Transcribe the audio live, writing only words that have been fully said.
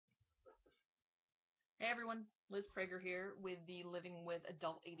Hey everyone, Liz Prager here with the Living with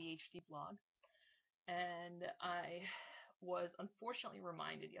Adult ADHD blog. And I was unfortunately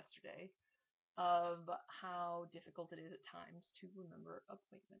reminded yesterday of how difficult it is at times to remember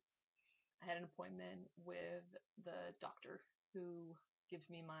appointments. I had an appointment with the doctor who gives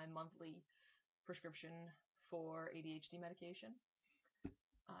me my monthly prescription for ADHD medication.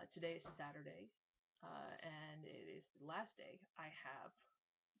 Today is Saturday, and it is the last day I have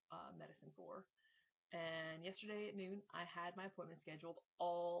medicine for. And yesterday at noon, I had my appointment scheduled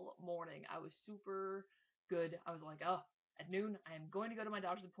all morning. I was super good. I was like, oh, at noon, I am going to go to my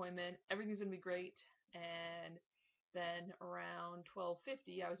doctor's appointment. Everything's going to be great. And then around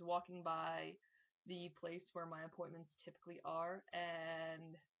 12:50, I was walking by the place where my appointments typically are,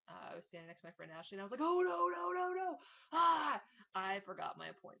 and I was standing next to my friend Ashley, and I was like, oh no, no, no, no. Ah! I forgot my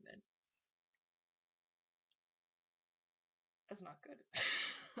appointment. That's not good.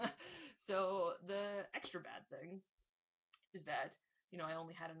 So the extra bad thing is that, I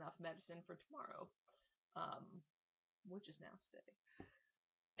only had enough medicine for tomorrow, um, which is now today.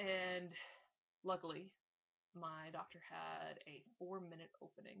 And luckily, my doctor had a 4-minute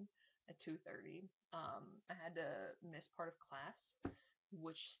opening at 2:30. I had to miss part of class,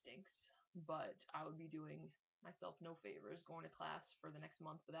 which stinks, but I would be doing myself no favors going to class for the next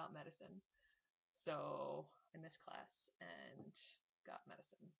month without medicine. So I missed class and got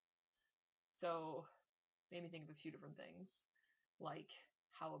medicine. So made me think of a few different things, like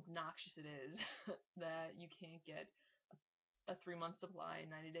how obnoxious it is that you can't get a 3-month supply,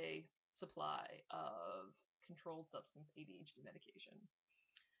 90-day supply of controlled substance ADHD medication.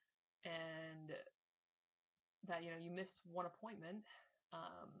 And that, you miss one appointment.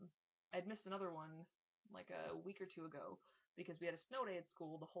 I'd missed another one like a week or two ago because we had a snow day at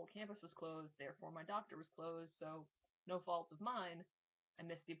school. The whole campus was closed, therefore my doctor was closed, so no fault of mine. I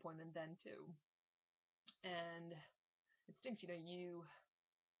missed the appointment then too. And it stinks, you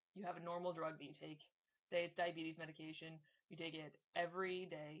have a normal drug that you take. Say it's diabetes medication. You take it every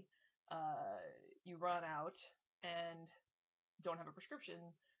day. You run out and don't have a prescription.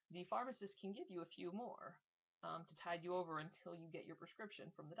 The pharmacist can give you a few more to tide you over until you get your prescription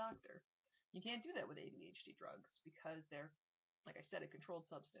from the doctor. You can't do that with ADHD drugs because they're, like I said, a controlled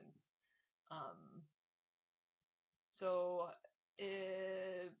substance. Um, so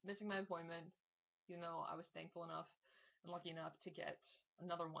missing my appointment, I was thankful enough and lucky enough to get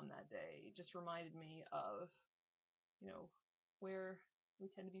another one that day. It just reminded me of, you know, where we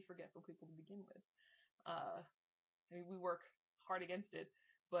tend to be forgetful people to begin with. I mean, we work hard against it,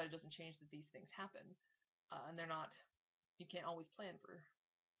 but it doesn't change that these things happen. And they're not, you can't always plan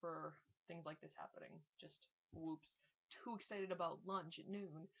for things like this happening. Just whoops, too excited about lunch at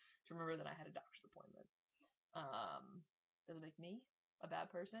noon to remember that I had a doctor's appointment. Um, doesn't make me a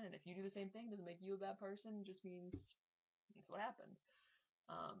bad person, and if you do the same thing, doesn't make you a bad person. It just means that's what happened.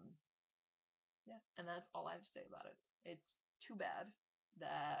 Um, yeah, and that's all I have to say about it. It's too bad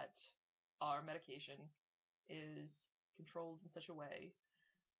that our medication is controlled in such a way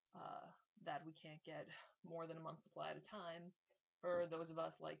uh, that we can't get more than a month's supply at a time for those of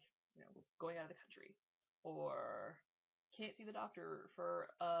us like, going out of the country, or can't see the doctor for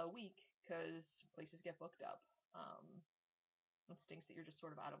a week because places get booked up. It stinks that you're just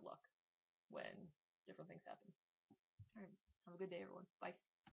sort of out of luck when different things happen. All right. Have a good day, everyone. Bye.